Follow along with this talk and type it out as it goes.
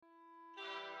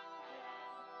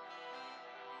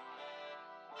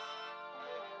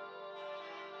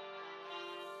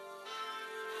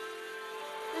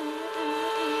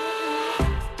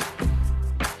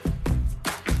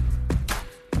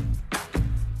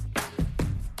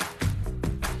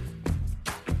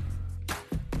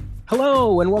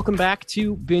Hello, and welcome back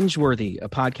to Bingeworthy, a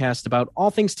podcast about all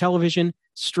things television,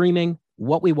 streaming,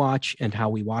 what we watch, and how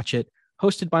we watch it.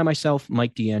 Hosted by myself,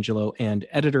 Mike D'Angelo, and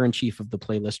editor-in-chief of the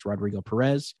playlist, Rodrigo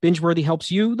Perez. Bingeworthy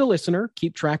helps you, the listener,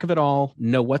 keep track of it all,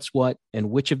 know what's what, and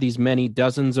which of these many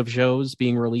dozens of shows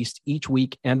being released each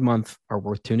week and month are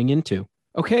worth tuning into.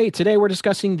 Okay, today we're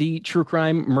discussing the true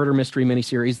crime murder mystery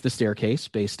miniseries, The Staircase,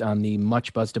 based on the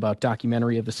much buzzed about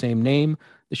documentary of the same name.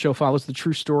 The show follows the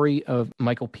true story of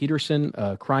Michael Peterson,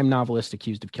 a crime novelist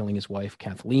accused of killing his wife,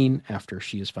 Kathleen, after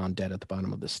she is found dead at the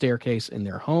bottom of the staircase in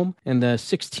their home, and the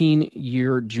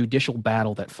 16-year judicial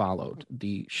battle that followed.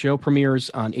 The show premieres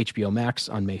on HBO Max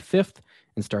on May 5th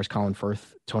and stars Colin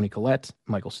Firth, Toni Collette,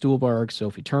 Michael Stuhlbarg,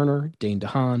 Sophie Turner, Dane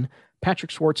DeHaan,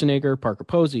 Patrick Schwarzenegger, Parker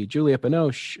Posey, Juliette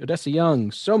Binoche, Odessa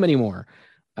Young, so many more.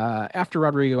 After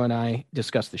Rodrigo and I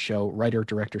discuss the show, writer,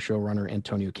 director, showrunner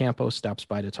Antonio Campos stops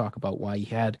by to talk about why he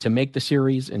had to make the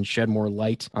series and shed more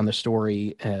light on the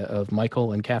story of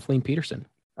Michael and Kathleen Peterson.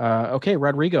 Okay,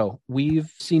 Rodrigo,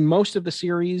 we've seen most of the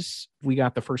series. We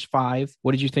got the first 5.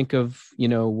 What did you think of,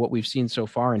 what we've seen so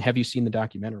far? And have you seen the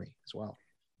documentary as well?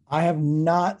 I have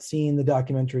not seen the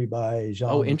documentary by Jean.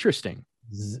 Oh, interesting.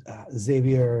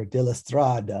 Xavier de la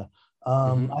Strada.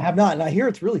 I have not, and I hear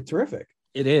it's really terrific.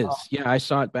 It is. Yeah, I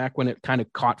saw it back when it kind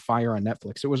of caught fire on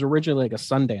Netflix. It was originally like a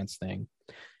Sundance thing,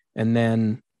 and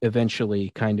then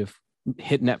eventually kind of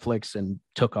hit Netflix and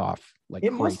took off like it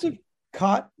crazy. Must have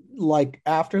caught like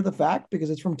after the fact because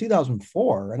it's from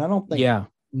 2004, and I don't think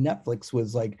Netflix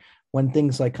was like when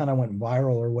things like kind of went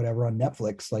viral or whatever on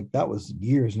Netflix, like that was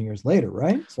years and years later,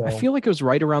 right? So I feel like it was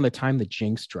right around the time the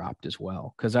Jinx dropped as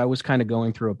well, because I was kind of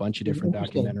going through a bunch of different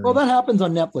documentaries. Well, that happens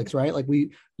on Netflix, right? Like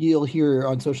you'll hear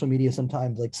on social media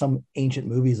sometimes like some ancient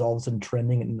movies all of a sudden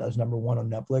trending and as number 1 on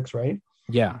Netflix, right?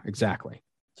 Yeah, exactly.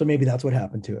 So maybe that's what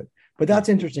happened to it. But that's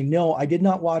interesting. No, I did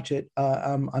not watch it.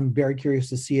 I'm very curious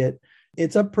to see it.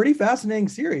 It's a pretty fascinating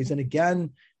series. And again,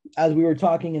 as we were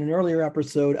talking in an earlier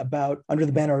episode about Under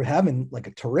the Banner of Heaven, like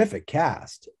a terrific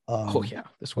cast.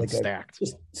 This one's like stacked.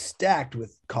 Just stacked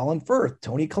with Colin Firth,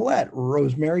 Toni Collette,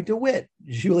 Rosemary DeWitt,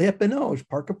 Juliette Binoche,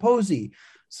 Parker Posey,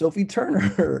 Sophie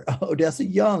Turner, Odessa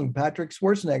Young, Patrick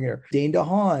Schwarzenegger, Dane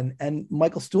DeHaan, and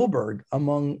Michael Stuhlbarg,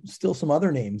 among still some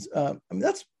other names.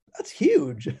 That's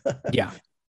huge. Yeah,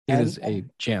 it is a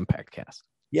jam-packed cast.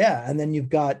 Yeah, and then you've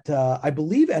got, I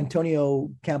believe Antonio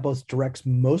Campos directs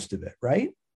most of it, right?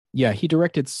 Yeah, he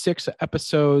directed 6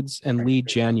 episodes, and Lee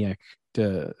Janiak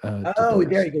there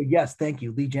you go. Yes, thank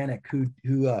you, Lee Janiak, who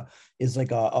is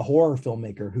like a horror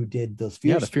filmmaker who did those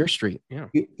Fear Street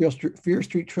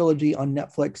trilogy on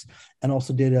Netflix, and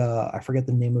also did I forget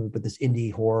the name of it, but this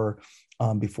indie horror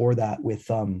before that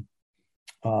with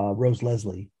Rose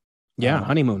Leslie.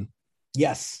 Honeymoon.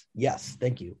 Yes,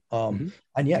 thank you. And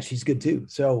yeah, she's good too.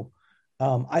 So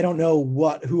I don't know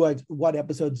what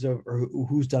episodes or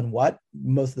who's done what.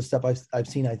 Most of the stuff I've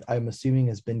seen, I'm assuming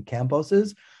has been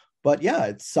Campos's, but yeah,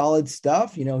 it's solid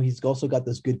stuff. He's also got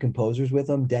those good composers with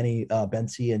him, Danny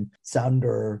Bensi and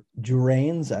Sander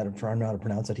Jurains. I don't know how to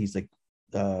pronounce it. He's like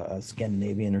a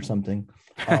Scandinavian or something.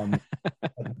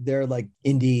 They're like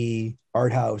indie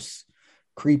art house,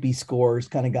 creepy scores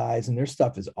kind of guys, and their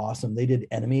stuff is awesome. They did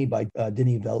Enemy by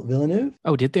Denis Villeneuve.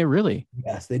 Oh, did they really?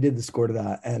 Yes, they did the score to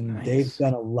that, and nice. They've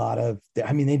done a lot of.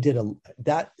 They did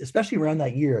that, especially around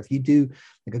that year. If you do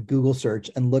like a Google search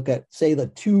and look at, say, the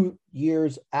 2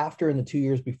 years after and the 2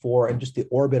 years before, and just the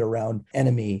orbit around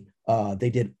Enemy, they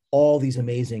did all these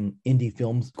amazing indie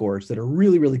film scores that are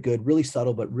really, really good, really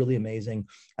subtle, but really amazing.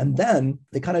 And then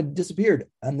they kind of disappeared,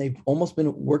 and they've almost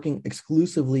been working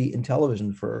exclusively in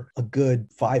television for a good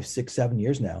 5, 6, 7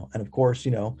 years now. And of course,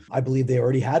 I believe they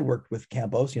already had worked with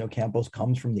Campos. Campos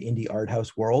comes from the indie art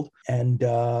house world. And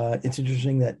it's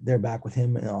interesting that they're back with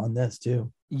him on this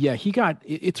too. Yeah,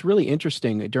 it's really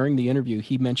interesting. During the interview,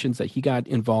 he mentions that he got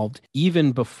involved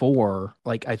even before,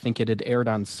 like, I think it had aired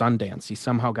on Sundance. He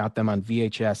somehow got them on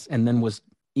VHS and then was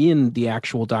in the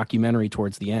actual documentary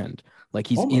towards the end. Like,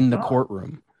 he's in the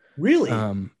courtroom. Really?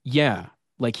 Yeah.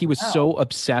 Like, he was so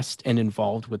obsessed and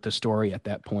involved with the story at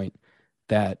that point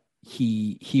that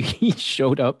he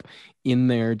showed up in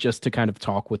there just to kind of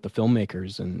talk with the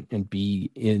filmmakers and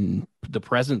be in the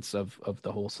presence of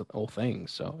the whole thing.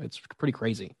 So it's pretty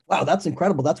crazy. Wow, that's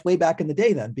incredible. That's way back in the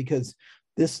day then, because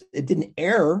it didn't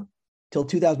air till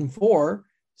 2004.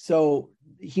 So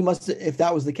he must, if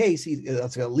that was the case,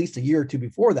 that's at least a year or two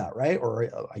before that, right? Or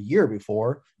a year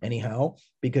before, anyhow,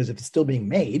 because if it's still being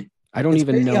made. I don't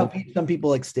even know. How some people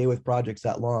like stay with projects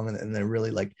that long and they really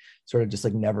like sort of just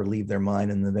like never leave their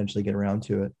mind and eventually get around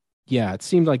to it. Yeah, it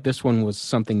seemed like this one was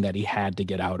something that he had to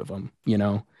get out of him.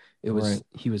 It was,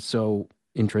 He was so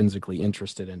intrinsically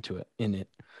interested in it.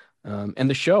 And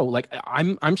the show, like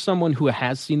I'm someone who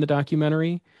has seen the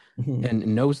documentary Mhm.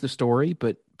 and knows the story,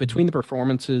 but between the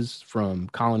performances from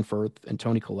Colin Firth and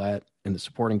Toni Collette and the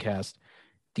supporting cast,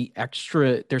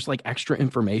 there's like extra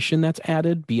information that's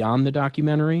added beyond the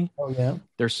documentary. Oh yeah.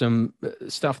 There's some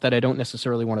stuff that I don't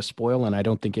necessarily want to spoil, and I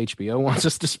don't think HBO wants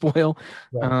us to spoil,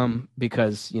 Right.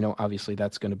 because, obviously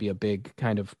that's going to be a big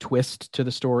kind of twist to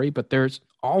the story. But there's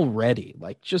already,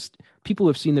 like, just people who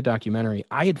have seen the documentary,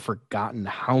 I had forgotten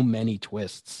how many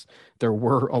twists there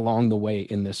were along the way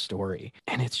in this story.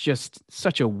 And it's just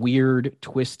such a weird,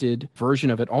 twisted version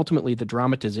of it. Ultimately, the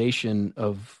dramatization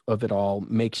of it all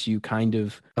makes you kind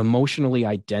of emotionally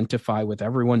identify with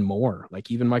everyone more,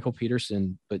 like even Michael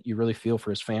Peterson, but you really feel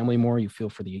for his family more. You feel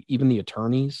for even the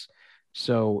attorneys.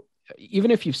 So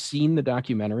even if you've seen the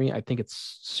documentary, I think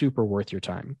it's super worth your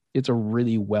time. It's a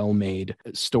really well-made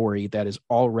story that is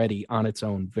already on its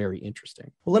own very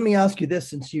interesting. Well, let me ask you this,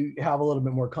 since you have a little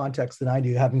bit more context than I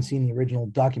do, having seen the original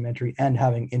documentary and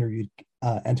having interviewed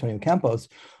Antonio Campos,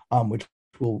 which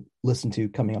we'll listen to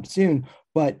coming up soon.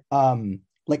 But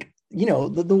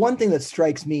the one thing that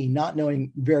strikes me, not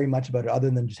knowing very much about it other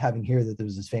than just having heard that there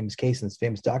was this famous case in this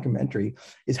famous documentary,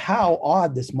 is how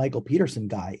odd this Michael Peterson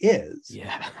guy is.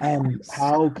 Yeah. And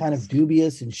how kind of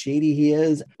dubious and shady he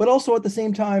is, but also at the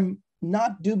same time,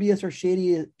 not dubious or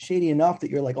shady enough that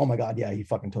you're like, oh my God, yeah, he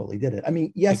fucking totally did it. I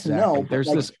mean, yes exactly. and no. There's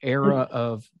like, this era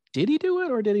of, did he do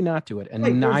it or did he not do it? And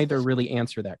right, neither really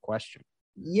answer that question.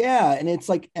 Yeah. And it's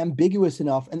like ambiguous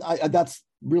enough. And that's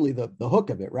really the hook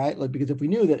of it, right? Like, because if we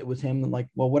knew that it was him, then like,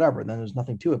 well, whatever, then there's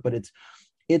nothing to it. But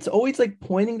it's always like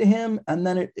pointing to him, and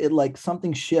then it like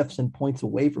something shifts and points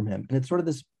away from him. And it's sort of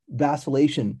this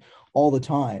vacillation all the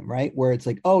time, right? Where it's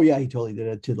like, oh yeah, he totally did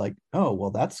it, to like, oh,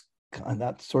 well, that's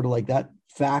sort of like that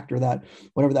fact or that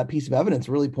whatever that piece of evidence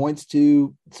really points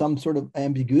to some sort of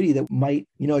ambiguity that might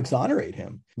exonerate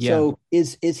him. Yeah. So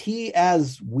is he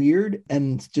as weird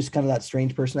and just kind of that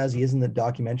strange person as he is in the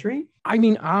documentary? I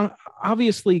mean,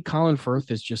 obviously Colin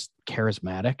Firth is just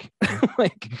charismatic.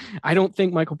 Like, I don't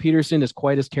think Michael Peterson is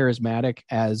quite as charismatic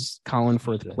as Colin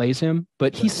Firth plays him,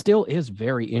 but he still is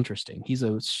very interesting. He's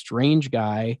a strange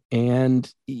guy,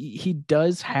 and he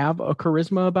does have a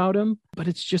charisma about him, but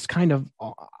it's just kind of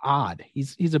odd.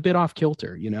 He's a bit off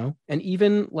kilter, and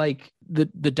even like the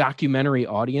documentary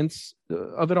audience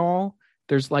of it all,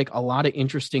 there's like a lot of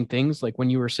interesting things. Like when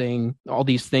you were saying all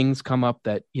these things come up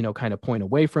that, kind of point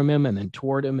away from him and then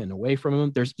toward him and away from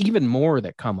him. There's even more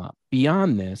that come up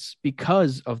beyond this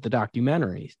because of the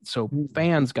documentary. So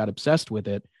fans got obsessed with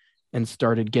it and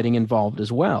started getting involved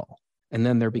as well. And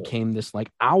then there became this like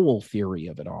owl theory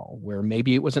of it all, where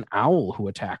maybe it was an owl who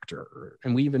attacked her.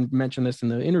 And we even mentioned this in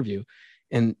the interview.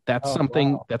 And that's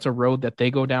that's a road that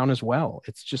they go down as well.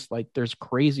 It's just like there's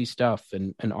crazy stuff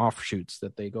and offshoots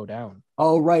that they go down.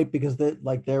 Oh, right. Because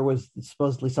there was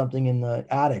supposedly something in the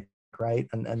attic, right?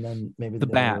 And then maybe the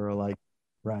bat. Were like,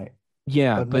 right.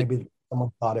 Yeah. But maybe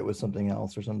someone thought it was something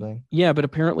else or something. Yeah. But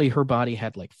apparently her body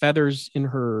had like feathers in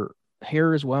her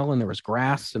hair as well, and there was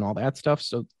grass and all that stuff,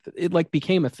 so it like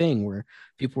became a thing where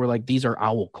people were like, these are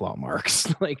owl claw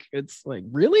marks. Like, it's like,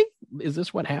 really, is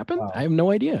this what happened? Wow. I have no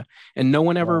idea. And no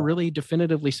one ever really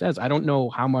definitively says. I don't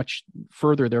know how much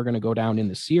further they're going to go down in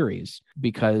the series,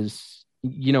 because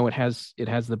it has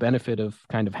the benefit of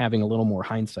kind of having a little more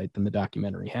hindsight than the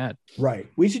documentary had. Right.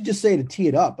 We should just say, to tee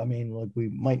it up, I mean, like, we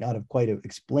might not have quite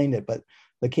explained it, but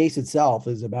the case itself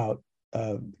is about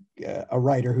a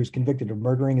writer who's convicted of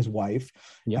murdering his wife.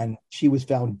 Yep. And she was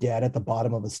found dead at the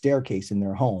bottom of a staircase in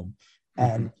their home.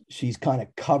 And she's kind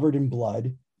of covered in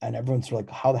blood, and everyone's sort of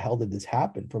like, how the hell did this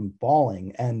happen, from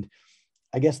falling? And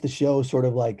I guess the show sort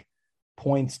of like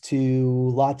points to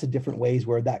lots of different ways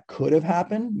where that could have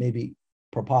happened, maybe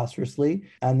preposterously,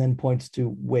 and then points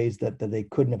to ways that they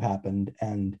couldn't have happened,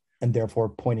 and therefore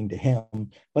pointing to him.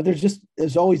 But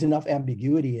there's always enough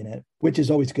ambiguity in it, which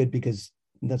is always good, because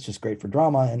that's just great for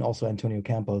drama. And also Antonio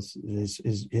Campos,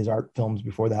 his art films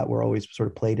before that were always sort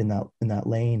of played in that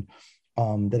lane,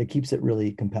 that it keeps it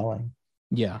really compelling.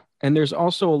 Yeah. And there's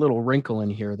also a little wrinkle in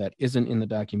here that isn't in the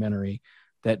documentary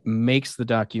that makes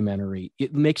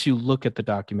it makes you look at the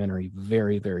documentary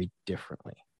very, very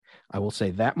differently. I will say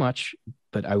that much,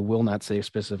 but I will not say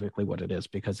specifically what it is,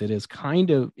 because it is kind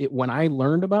of it. When I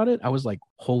learned about it, I was like,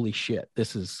 holy shit,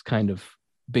 this is kind of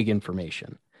big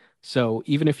information. So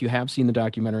even if you have seen the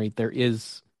documentary, there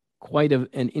is quite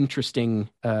an interesting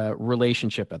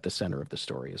relationship at the center of the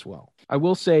story as well. I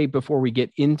will say, before we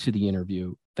get into the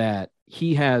interview, that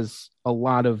he has a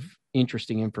lot of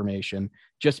interesting information,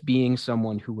 just being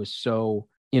someone who was so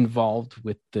involved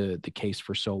with the case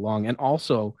for so long, and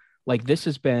also like this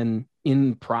has been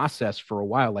in process for a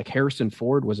while. Like Harrison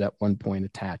Ford was at one point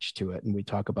attached to it, and we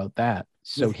talk about that.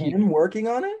 So With him working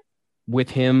on it? With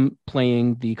him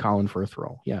playing the Colin Firth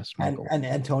role. Yes, Michael. And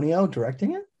Antonio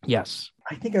directing it? Yes.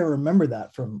 I think I remember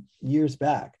that from years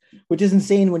back, which is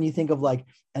insane when you think of like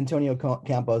Antonio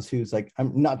Campos, who's like,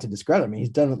 I'm not to discredit him, he's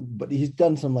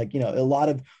done some like, a lot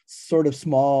of sort of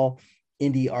small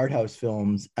indie art house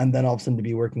films. And then all of a sudden to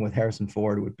be working with Harrison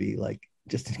Ford would be like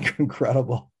just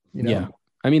incredible, Yeah.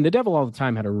 I mean, The Devil All the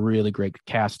Time had a really great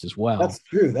cast as well. That's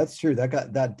true.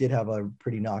 That did have a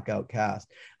pretty knockout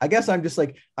cast. I guess I'm just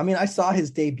like, I saw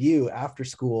his debut After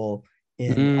School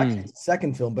in actually his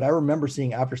second film, but I remember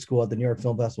seeing After School at the New York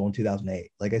Film Festival in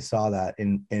 2008. Like I saw that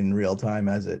in real time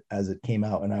as it came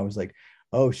out, and I was like,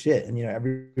 oh shit. And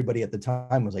everybody at the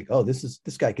time was like, oh, this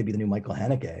guy could be the new Michael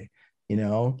Haneke.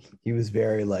 He was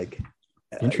very like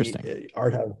interesting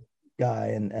art house guy,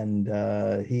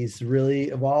 and he's really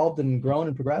evolved and grown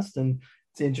and progressed, and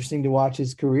it's interesting to watch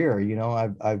his career.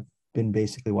 I've been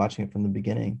basically watching it from the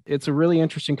beginning. It's a really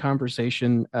interesting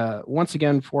conversation. Once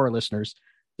again, for our listeners,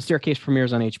 The Staircase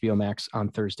premieres on HBO Max on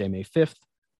Thursday, May 5th.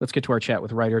 Let's get to our chat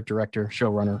with writer, director,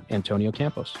 showrunner Antonio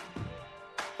Campos.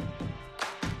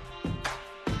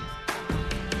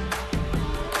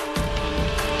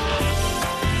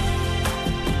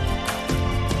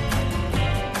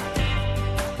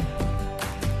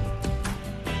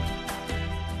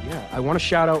 I want to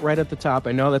shout out right at the top.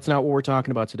 I know that's not what we're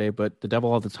talking about today, but The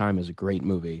Devil All the Time is a great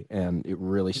movie, and it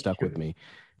really stuck with me,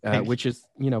 which is,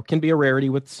 can be a rarity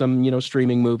with some,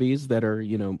 streaming movies that are,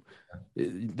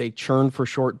 they churn for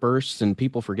short bursts and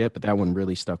people forget, but that one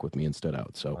really stuck with me and stood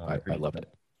out. So I loved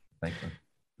it. Thank you.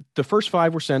 The first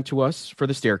 5 were sent to us for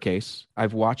The Staircase.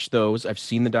 I've watched those. I've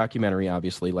seen the documentary,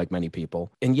 obviously, like many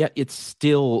people. And yet it's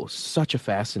still such a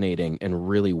fascinating and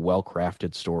really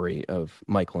well-crafted story of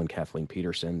Michael and Kathleen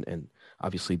Peterson, and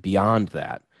obviously beyond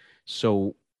that.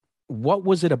 So what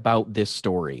was it about this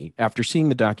story, after seeing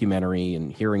the documentary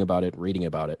and hearing about it, reading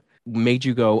about it, made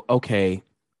you go, okay,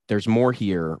 there's more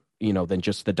here, than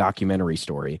just the documentary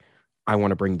story. I want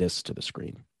to bring this to the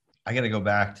screen. I got to go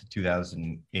back to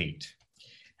 2008.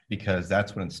 Because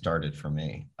that's when it started for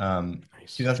me.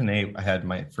 Nice. 2008, I had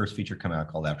my first feature come out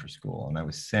called After School, and I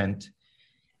was sent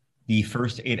the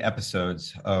first 8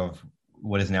 episodes of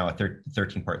what is now a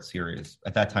 13-part series.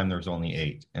 At that time, there was only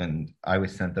 8, and I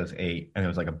was sent those 8, and it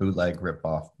was like a bootleg rip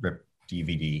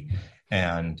DVD.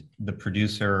 And the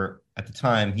producer at the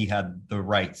time, he had the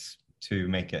rights to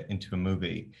make it into a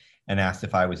movie, and asked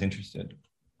if I was interested,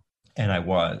 and I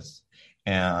was.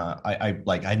 And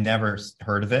I never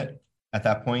heard of it at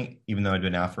that point, even though I'd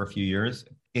been out for a few years.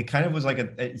 It kind of was like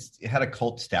it had a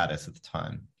cult status at the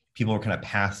time. People were kind of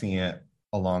passing it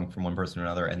along from one person to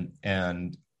another.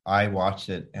 And I watched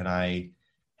it, and I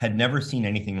had never seen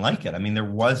anything like it. I mean, there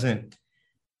wasn't,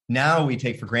 now we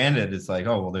take for granted, it's like,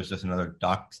 oh, well, there's just another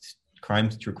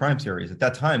true crime series. At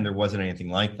that time, there wasn't anything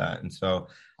like that. And so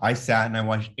I sat and I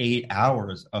watched 8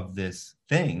 hours of this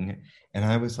thing, and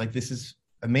I was like, this is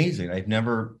amazing. I've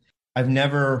never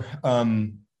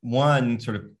one,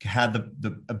 sort of had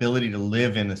the ability to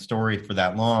live in a story for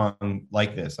that long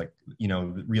like this, like,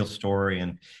 real story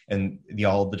and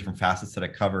all the different facets that I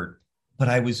covered. But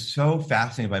I was so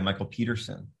fascinated by Michael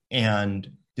Peterson. And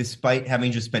despite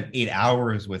having just spent 8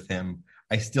 hours with him,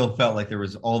 I still felt like there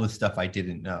was all this stuff I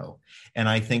didn't know. And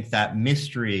I think that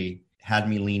mystery had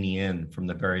me leaning in from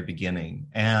the very beginning.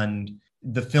 And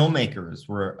the filmmakers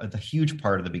were a huge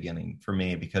part of the beginning for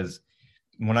me, because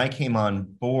when I came on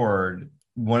board,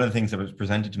 one of the things that was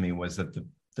presented to me was that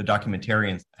the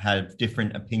documentarians had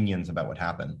different opinions about what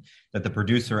happened, that the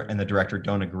producer and the director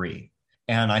don't agree.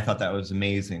 And I thought that was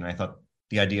amazing. I thought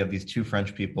the idea of these 2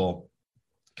 French people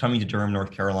coming to Durham,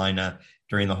 North Carolina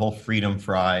during the whole Freedom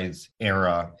Fries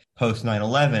era, post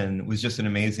 9/11, was just an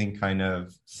amazing kind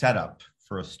of setup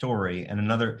for a story. And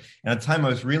at the time I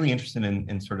was really interested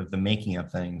in sort of the making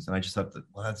of things. And I just thought that,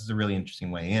 well, this is a really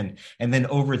interesting way in. And then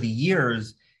over the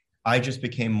years, I just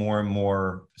became more and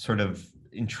more sort of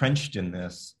entrenched in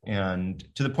this, and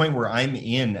to the point where I'm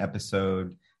in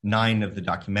episode 9 of the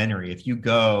documentary. If you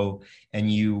go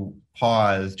and you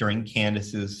pause during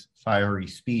Candace's fiery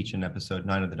speech in episode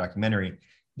 9 of the documentary,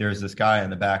 there's this guy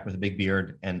in the back with a big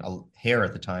beard and hair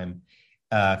at the time,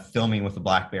 filming with a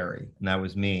BlackBerry, and that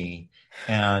was me.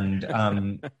 And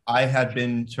I had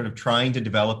been sort of trying to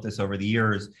develop this over the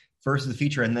years, first as a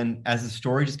feature, and then as the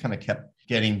story just kind of kept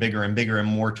getting bigger and bigger and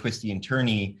more twisty and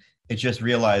turny, it just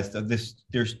realized that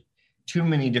there's too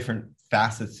many different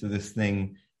facets to this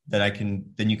thing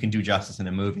then you can do justice in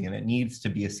a movie, and it needs to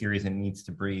be a series and it needs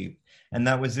to breathe. And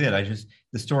that was it.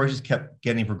 The story just kept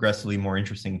getting progressively more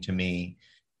interesting to me.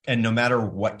 And no matter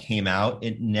what came out,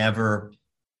 it never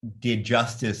did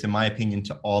justice, in my opinion,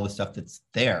 to all the stuff that's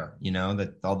there,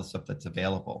 that all the stuff that's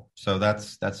available. So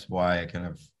that's why I kind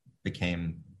of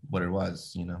became what it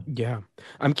was. Yeah.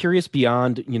 I'm curious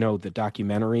beyond, the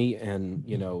documentary and,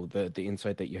 the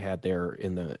insight that you had there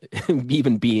in the,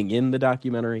 even being in the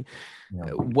documentary,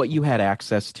 what you had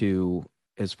access to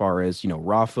as far as,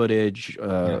 raw footage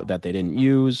that they didn't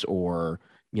use, or,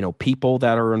 people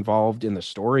that are involved in the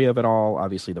story of it all,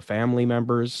 obviously the family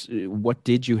members. What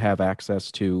did you have access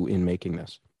to in making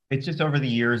this? It's just over the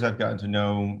years I've gotten to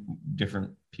know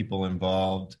different people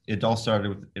involved. It all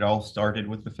started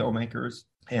with the filmmakers.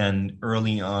 And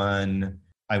early on,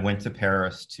 I went to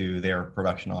Paris to their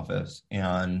production office,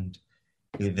 and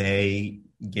they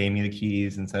gave me the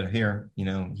keys and said,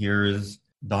 here's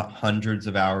the hundreds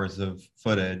of hours of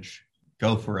footage,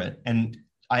 go for it. And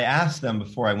I asked them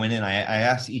before I went in, I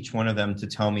asked each one of them to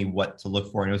tell me what to look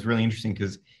for. And it was really interesting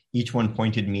because each one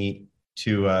pointed me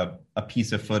to a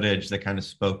piece of footage that kind of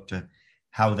spoke to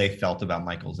how they felt about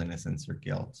Michael's innocence or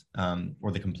guilt,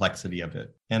 or the complexity of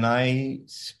it. And I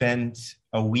spent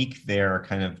a week there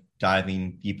kind of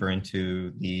diving deeper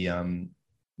into the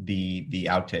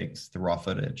outtakes, the raw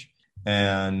footage.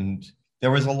 And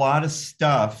there was a lot of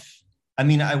stuff. I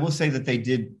mean, I will say that they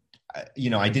did,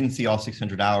 I didn't see all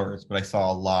 600 hours, but I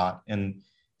saw a lot. And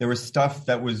there was stuff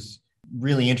that was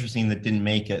really interesting that didn't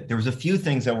make it. There was a few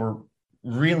things that were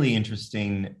really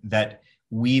interesting that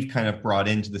we've kind of brought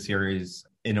into the series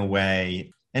in a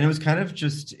way. And it was kind of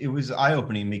it was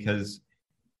eye-opening because,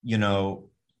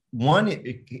 one,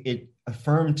 it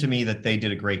affirmed to me that they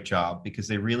did a great job because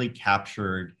they really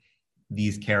captured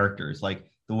these characters.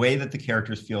 Like the way that the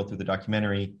characters feel through the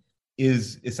documentary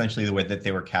is essentially the way that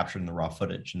they were captured in the raw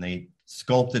footage. And they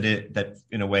sculpted it that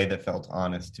in a way that felt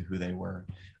honest to who they were.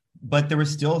 But there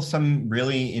was still some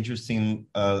really interesting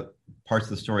parts of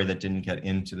the story that didn't get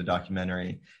into the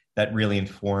documentary that really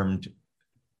informed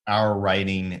our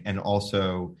writing and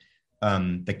also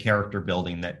the character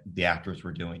building that the actors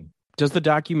were doing. Does the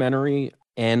documentary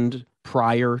end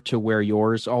prior to where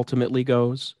yours ultimately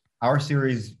goes? Our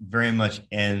series very much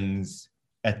ends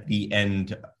at the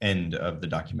end of the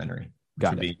documentary, which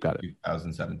would be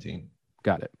 2017.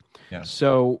 Got it. Yeah.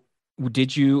 So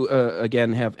did you,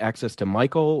 again, have access to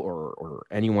Michael or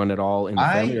anyone at all in the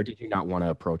family, or did you not want to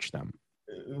approach them?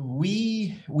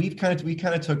 We kind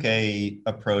of took a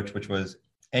approach, which was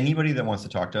anybody that wants to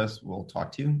talk to us, we'll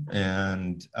talk to.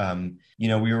 And,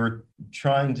 we were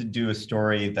trying to do a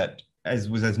story that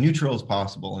was as neutral as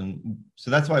possible. And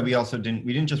so that's why we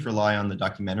didn't just rely on the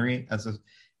documentary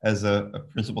as a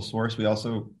principal source. We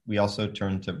also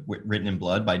turned to Written in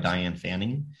Blood by Diane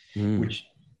Fanning, which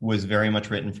was very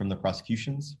much written from the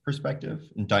prosecution's perspective.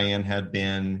 And Diane had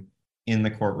been in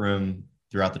the courtroom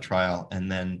throughout the trial.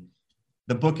 And then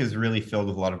the book is really filled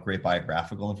with a lot of great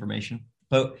biographical information.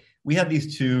 But we had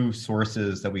these two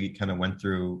sources that we kind of went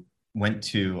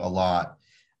to a lot.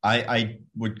 I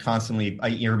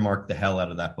earmarked the hell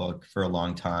out of that book for a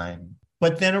long time.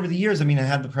 But then over the years, I mean, I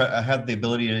had the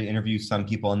ability to interview some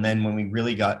people. And then when we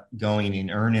really got going in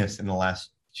earnest in the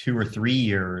last 2 or 3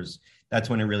 years, that's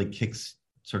when it really kicked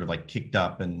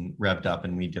up and revved up.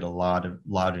 And we did a lot of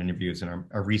interviews, and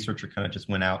our researcher kind of just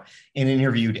went out and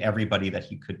interviewed everybody that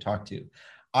he could talk to.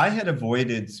 I had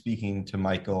avoided speaking to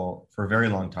Michael for a very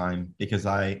long time because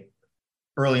I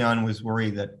early on was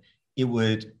worried that it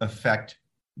would affect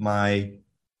my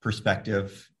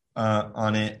perspective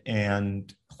on it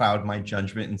and cloud my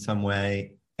judgment in some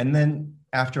way. And then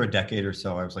after a decade or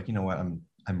so, I was like, you know what, I'm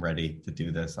ready to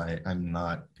do this. I'm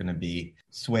not going to be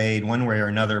swayed one way or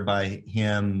another by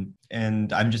him.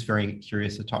 And I'm just very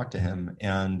curious to talk to him.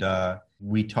 And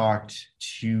we talked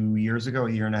 2 years ago,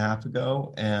 a year and a half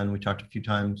ago, and we talked a few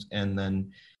times. And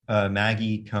then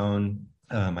Maggie Cohn,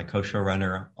 my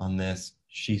co-showrunner on this,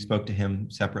 she spoke to him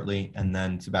separately. And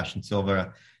then Sebastian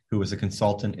Silva, who was a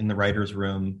consultant in the writer's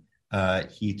room,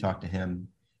 he talked to him.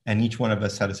 And each one of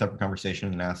us had a separate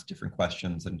conversation and asked different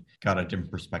questions and got a different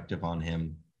perspective on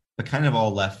him, but kind of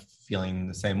all left feeling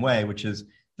the same way, which is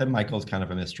that Michael's kind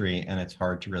of a mystery and it's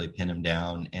hard to really pin him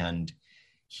down. And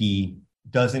he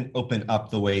doesn't open up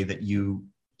the way that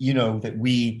that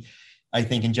we, I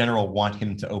think in general, want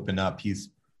him to open up. He's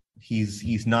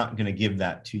not going to give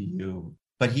that to you,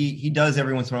 but he does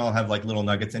every once in a while have like little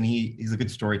nuggets, and he's a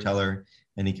good storyteller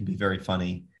and he can be very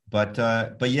funny. But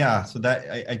yeah, so that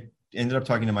I ended up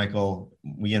talking to Michael.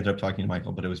 We ended up talking to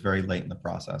Michael, but it was very late in the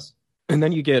process. And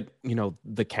then you get,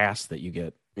 the cast that you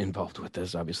get involved with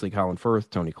this. Obviously, Colin Firth,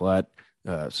 Toni Collette,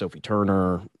 Sophie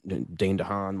Turner, Dane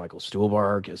DeHaan, Michael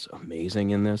Stuhlbarg is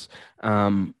amazing in this.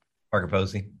 Parker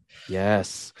Posey.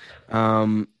 Yes.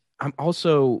 How I'm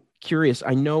also curious.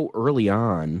 I know early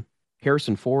on,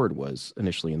 Harrison Ford was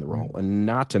initially in the role, and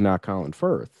not to knock Colin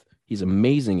Firth. He's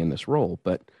amazing in this role,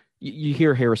 but you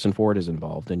hear Harrison Ford is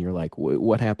involved, and you're like,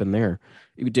 what happened there?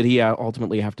 Did he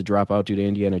ultimately have to drop out due to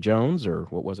Indiana Jones, or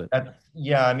what was it?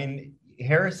 Yeah, I mean,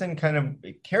 Harrison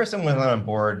was not on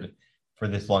board for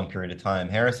this long period of time.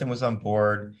 Harrison was on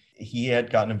board. He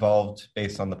had gotten involved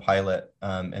based on the pilot,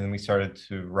 and then we started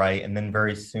to write. And then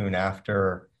very soon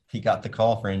after, he got the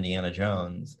call for Indiana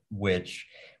Jones, which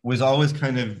was always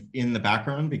kind of in the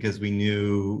background because we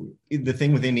knew the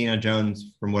thing with Indiana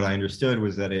Jones, from what I understood,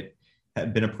 was that it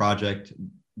had been a project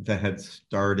that had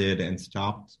started and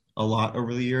stopped a lot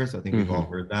over the years. I think we've all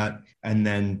heard that. And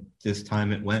then this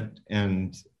time it went.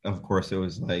 And of course, it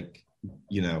was like,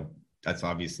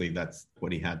 that's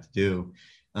what he had to do.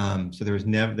 So there was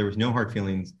no hard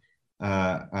feelings.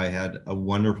 I had a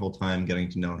wonderful time getting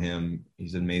to know him.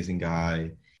 He's an amazing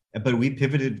guy. But we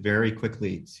pivoted very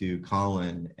quickly to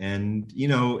Colin. And,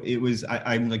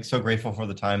 I'm like so grateful for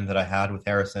the time that I had with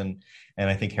Harrison. And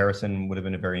I think Harrison would have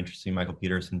been a very interesting Michael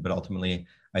Peterson. But ultimately,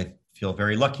 I feel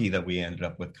very lucky that we ended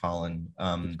up with Colin.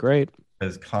 Great.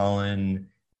 Because Colin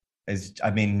is,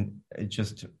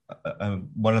 just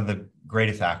one of the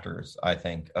greatest actors, I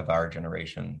think, of our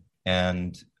generation.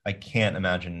 And I can't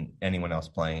imagine anyone else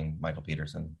playing Michael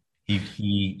Peterson.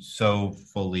 He so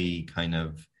fully kind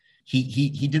of,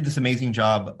 he did this amazing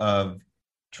job of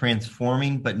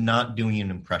transforming, but not doing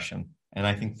an impression. And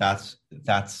I think that's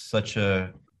such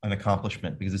an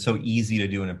accomplishment, because it's so easy to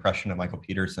do an impression of Michael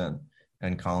Peterson,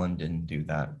 and Colin didn't do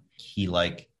that. He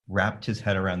wrapped his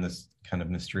head around this kind of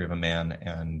mystery of a man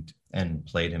and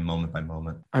played him moment by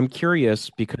moment. I'm curious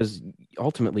because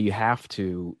ultimately you have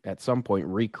to, at some point,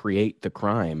 recreate the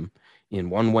crime in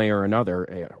one way or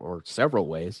another, or several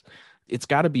ways. It's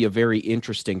got to be a very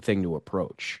interesting thing to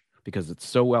approach because it's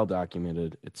so well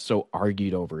documented. It's so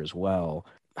argued over as well.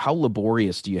 How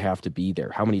laborious do you have to be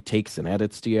there? How many takes and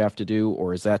edits do you have to do?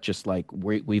 Or is that just like,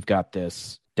 we've got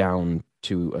this down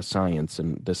to a science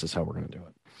and this is how we're going to do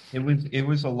it? It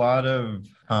was a lot of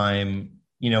time.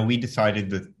 We decided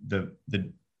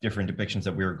the different depictions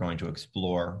that we were going to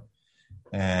explore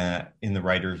in the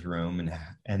writer's room.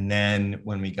 And then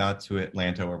when we got to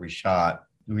Atlanta where we shot,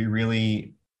 we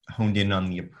really honed in on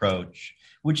the approach,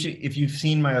 which, if you've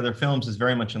seen my other films, is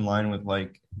very much in line with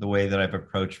the way that I've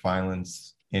approached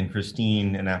violence in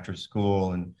Christine and After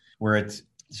School, and where it's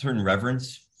a certain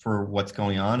reverence for what's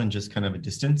going on and just kind of a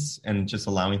distance and just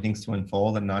allowing things to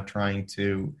unfold and not trying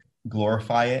to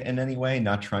glorify it in any way,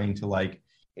 not trying to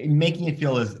making it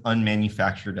feel as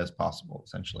unmanufactured as possible,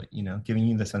 essentially, giving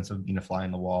you the sense of being a fly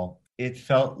on the wall. It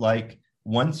felt like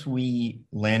once we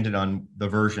landed on the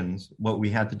versions, what we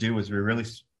had to do was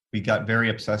we got very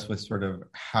obsessed with sort of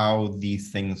how these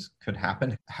things could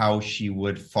happen, how she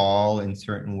would fall in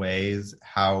certain ways,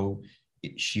 how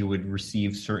she would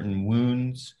receive certain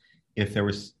wounds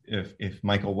if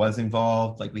Michael was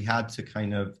involved. We had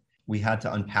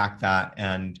to unpack that,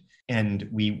 and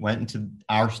we went into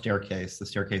our staircase, the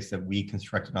staircase that we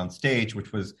constructed on stage,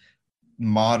 which was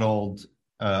modeled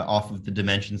off of the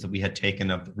dimensions that we had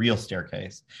taken of the real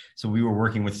staircase. So we were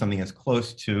working with something as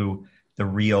close to the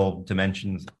real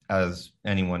dimensions as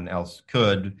anyone else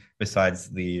could, besides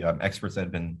the experts that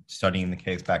had been studying the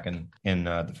case back in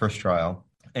the first trial.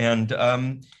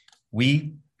 And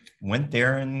we went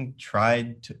there and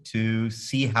tried to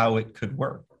see how it could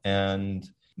work. And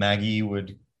Maggie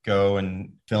would go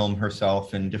and film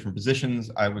herself in different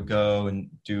positions. I would go and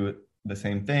do the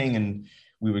same thing, and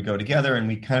we would go together, and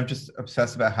we kind of just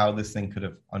obsessed about how this thing could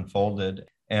have unfolded.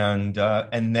 And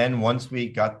then once we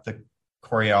got the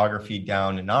choreography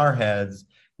down in our heads,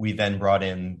 we then brought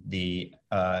in the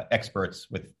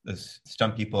experts with the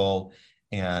stunt people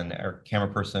and our camera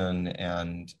person,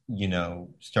 and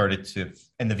started to,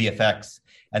 and the VFX,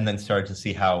 and then started to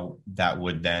see how that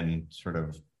would then sort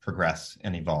of progress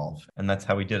and evolve. And that's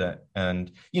how we did it.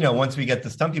 And once we get the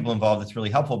stunt people involved, it's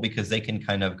really helpful because they can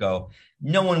kind of go,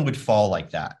 no one would fall like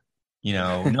that.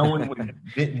 No one would.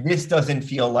 This doesn't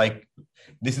feel like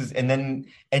this is. And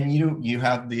you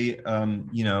have the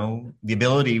the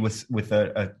ability with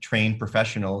a trained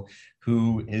professional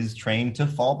who is trained to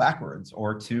fall backwards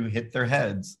or to hit their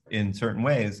heads in certain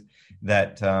ways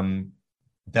that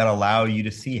allow you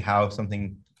to see how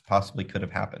something possibly could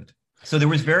have happened. So there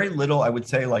was very little, I would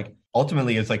say,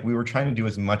 ultimately it's we were trying to do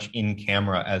as much in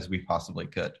camera as we possibly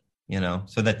could,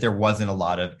 so that there wasn't a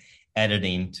lot of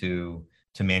editing to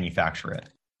manufacture it.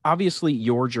 Obviously,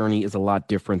 your journey is a lot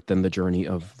different than the journey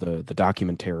of the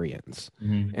documentarians.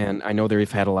 Mm-hmm. And I know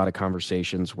they've had a lot of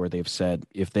conversations where they've said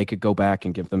if they could go back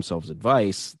and give themselves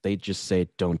advice, they'd just say,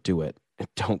 don't do it.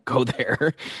 don't go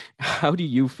there. How do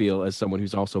you feel as someone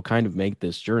who's also kind of made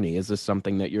this journey? Is this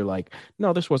something that you're like,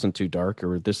 no, this wasn't too dark,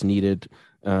 or this needed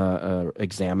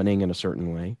examining in a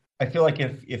certain way? I feel like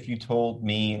if you told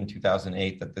me in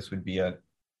 2008 that this would be a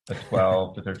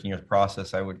 12 to 13 years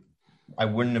process, I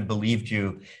wouldn't have believed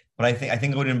you. But I think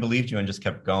I wouldn't have believed you and just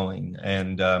kept going.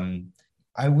 And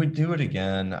I would do it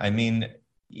again. I mean,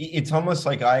 it's almost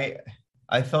like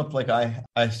I felt like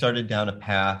I started down a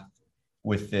path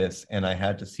with this and I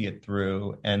had to see it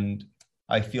through. And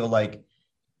I feel like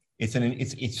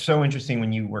it's so interesting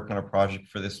when you work on a project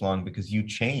for this long, because you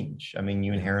change. I mean,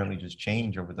 you inherently just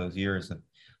change over those years.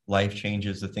 Life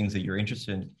changes, the things that you're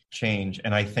interested in change.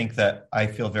 And I think that I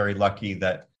feel very lucky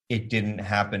that it didn't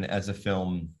happen as a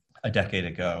film a decade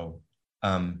ago,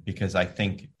 because I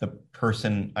think the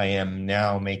person I am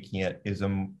now making it is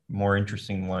a more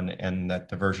interesting one, and that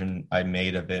the version I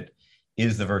made of it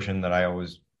is the version that I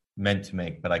always meant to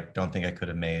make, but I don't think I could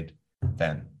have made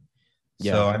then.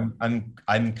 Yeah. So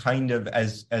I'm kind of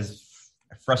as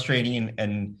frustrating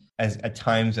and as at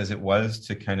times as it was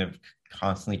to kind of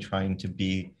constantly trying to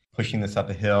be pushing this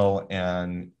up a hill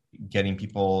and getting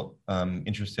people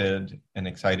interested and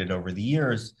excited over the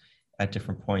years. At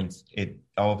different points, it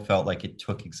all felt like it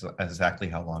took exactly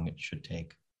how long it should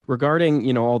take.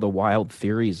 Regarding, all the wild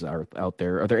theories are out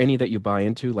there any that you buy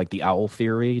into, like the owl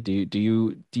theory? Do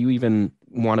you even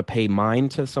want to pay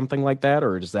mind to something like that,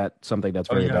 or is that something that's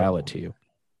very valid to you?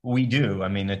 We do. I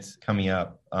mean, it's coming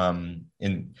up.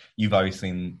 And you've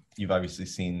obviously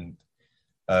seen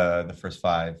the first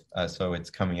 5, so it's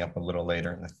coming up a little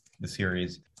later in the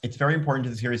series. It's very important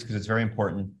to the series because it's very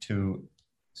important to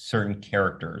certain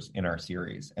characters in our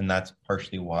series, and that's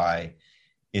partially why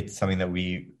it's something that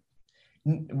we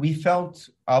felt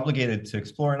obligated to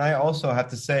explore. And I also have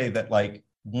to say that, like,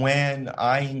 when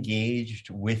I engaged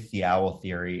with the owl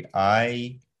theory,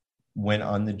 I went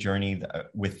on the journey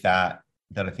with that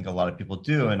I think a lot of people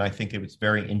do, and I think it was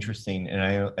very interesting,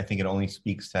 and I think it only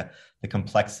speaks to the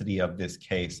complexity of this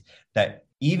case, that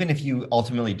even if you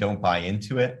ultimately don't buy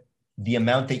into it, the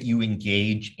amount that you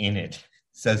engage in it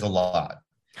says a lot.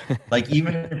 Like,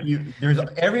 even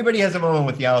if everybody has a moment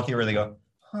with the owl theory where they go,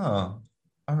 huh,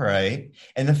 all right.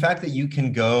 And the fact that you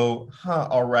can go, huh,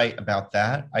 all right about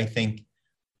that, I think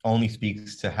only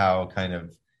speaks to how kind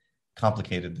of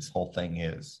complicated this whole thing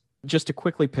is. Just to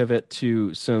quickly pivot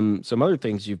to some other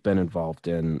things you've been involved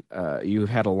in, you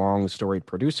had a long storied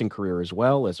producing career as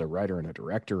well as a writer and a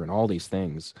director and all these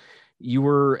things. You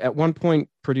were at one point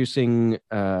producing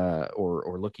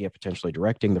or looking at potentially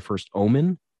directing the first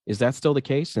Omen. Is that still the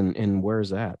case? And where is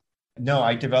that? No,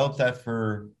 I developed that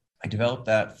for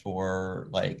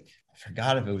like, I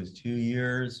forgot if it was 2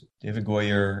 years. David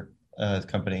Goyer, his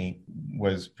company,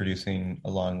 was producing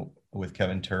along with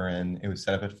Kevin Turin. It was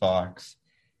set up at Fox,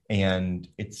 and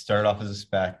it started off as a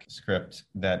spec script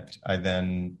that I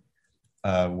then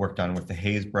worked on with the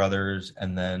Hayes brothers,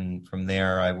 and then from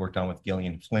there I worked on with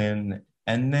Gillian Flynn,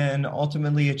 and then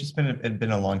ultimately it'd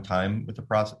been a long time with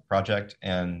the project,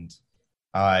 and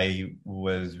I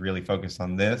was really focused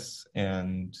on this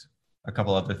and a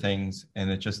couple other things, and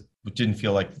it didn't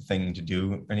feel like the thing to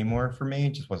do anymore for me.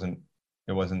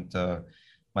 It wasn't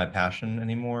my passion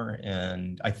anymore.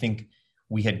 And I think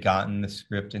we had gotten the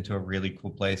script into a really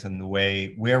cool place, and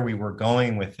where we were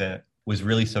going with it was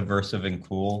really subversive and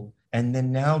cool. And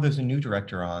then now there's a new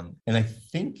director on, and I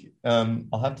think I'll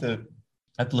have to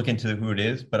look into who it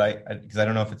is, but because I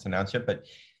don't know if it's announced yet, but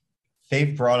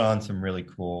they've brought on some really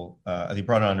cool, they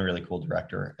brought on a really cool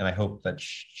director, and I hope that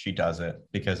she does it,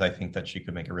 because I think that she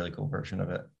could make a really cool version of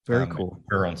it. Very cool.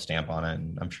 Her own stamp on it,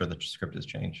 and I'm sure the script has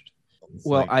changed.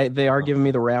 They are giving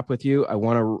me the wrap with you. I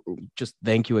want to just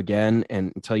thank you again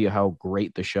and tell you how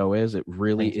great the show is. It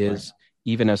really is,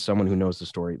 even as someone who knows the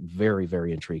story, very,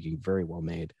 very intriguing, very well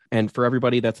made. And for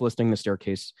everybody that's listening, The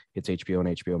Staircase hits HBO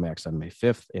and HBO Max on May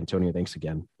 5th. Antonio, thanks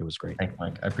again. It was great. Thanks,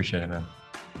 Mike. I appreciate it, man.